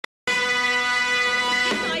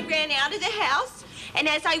out of the house, and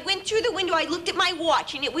as I went through the window, I looked at my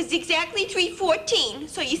watch, and it was exactly 3:14.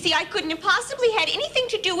 So you see, I couldn't have possibly had anything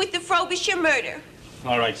to do with the Frobisher murder.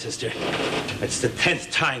 All right, sister. It's the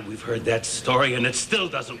 10th time we've heard that story, and it still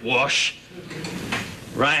doesn't wash.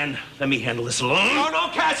 Ryan, let me handle this alone. No, no,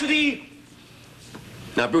 Cassidy!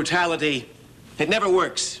 Now, brutality, it never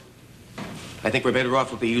works. I think we're better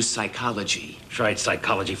off if we use psychology. Tried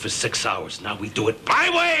psychology for 6 hours. Now we do it my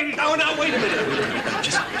way! No, no, wait a minute. Now,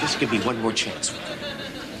 just give me one more chance.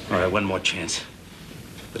 All right, one more chance.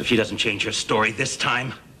 But if she doesn't change her story this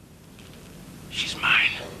time, she's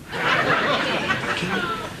mine.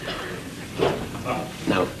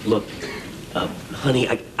 Now, look, honey,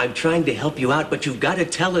 I'm trying to help you out, but you've got to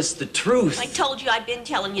tell us the truth. I told you I've been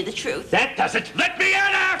telling you the truth. That doesn't let me in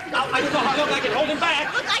her! I don't know how long I can hold him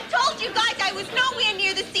back. Look, I told you guys I was nowhere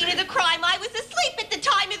near the scene of the crime. I was asleep at the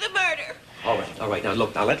time of the murder. All right, now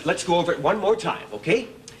look, let's go over it one more time, okay?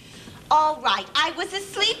 All right, I was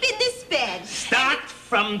asleep in this bed. Start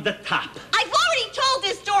from the top. I've already told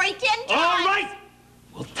this story 10 times. All right!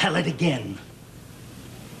 We'll tell it again.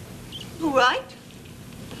 All right.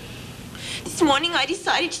 This morning I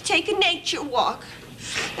decided to take a nature walk.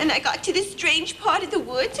 And I got to this strange part of the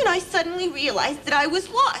woods and I suddenly realized that I was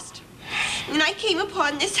lost. And I came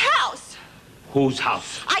upon this house. Whose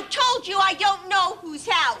house? I told you I don't know whose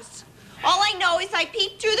house. All I know is I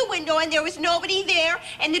peeped through the window and there was nobody there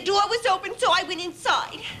and the door was open, so I went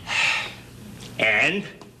inside. And?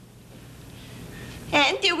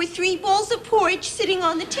 And there were 3 bowls of porridge sitting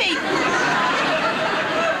on the table.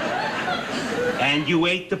 And you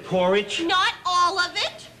ate the porridge? Not all of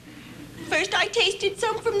it. First, I tasted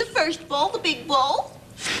some from the first bowl, the big bowl.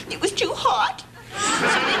 It was too hot.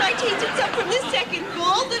 So then I tasted some from the second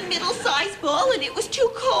bowl, the middle-sized bowl, and it was too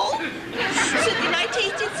cold. So then I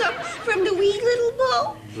tasted some from the wee little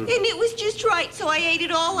bowl, and it was just right, so I ate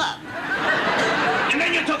it all up. And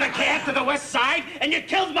then you took a cab to the west side, and you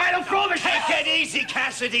killed Milo Frobisher. Take it easy,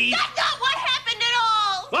 Cassidy. That's not what happened at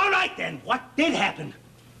all. All right, then. What did happen?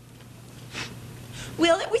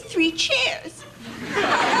 Well, there were 3 chairs.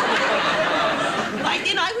 By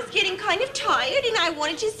then, I was getting kind of tired, and I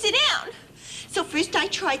wanted to sit down. So first, I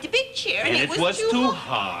tried the big chair, and it was too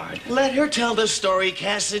hard. Let her tell the story,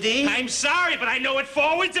 Cassidy. I'm sorry, but I know it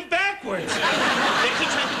forwards and backwards. Then she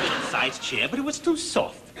tried the middle-sized chair, but it was too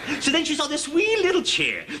soft. So then she saw this wee little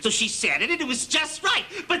chair. So she sat in it, it was just right,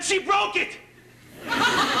 but she broke it.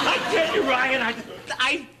 I tell you, Ryan,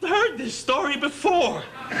 I've heard this story before.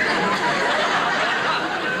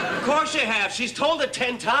 Of course you have. She's told it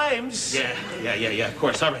 10 times. Yeah, of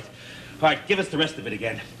course. All right, give us the rest of it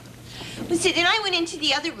again. So then I went into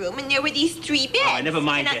the other room, and there were these 3 beds. Oh, never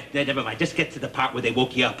mind that. Never mind. Just get to the part where they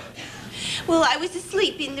woke you up. Well, I was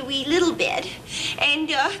asleep in the wee little bed.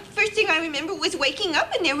 And first thing I remember was waking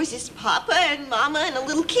up, and there was this Papa and Mama and a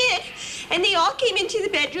little kid. And they all came into the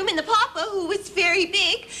bedroom, and the Papa, who was very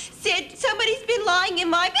big, said, "Somebody's been lying in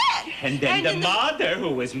my bed." And then the mother, who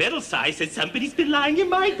was middle-sized, said, "Somebody's been lying in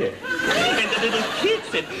my bed." And the little kid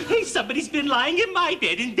said, "Hey, somebody's been lying in my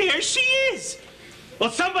bed," and there she is.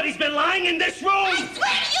 Well, somebody's been lying in this room. I swear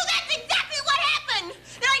to you, that's exactly what happened.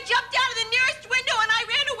 Then I jumped out of the nearest window and I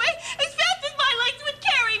ran away as fast as my legs would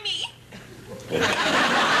carry me.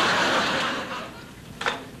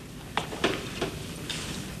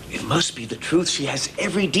 It must be the truth. She has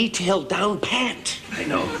every detail down pat. I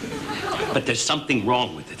know. But there's something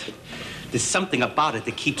wrong with it. There's something about it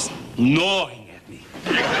that keeps gnawing at me.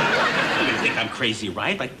 You think I'm crazy,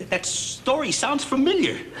 Ryan, but that story sounds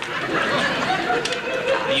familiar.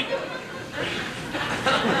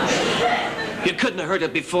 You couldn't have heard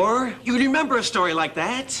it before. You remember a story like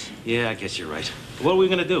that? Yeah, I guess you're right. What are we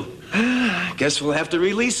gonna do? Guess we'll have to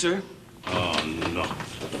release her. Oh, no.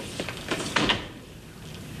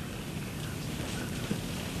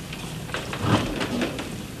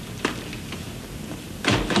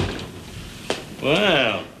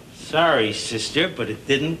 Well, sorry, sister, but it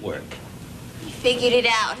didn't work. You figured it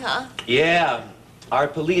out, huh? Yeah. Our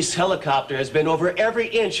police helicopter has been over every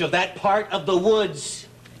inch of that part of the woods.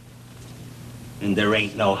 And there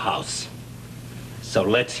ain't no house. So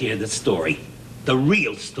let's hear the story. The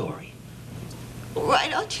real story. All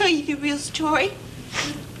right, I'll tell you the real story.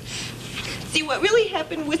 See, what really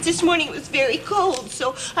happened was this morning it was very cold,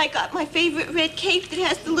 so I got my favorite red cape that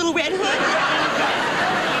has the little red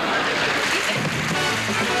hood.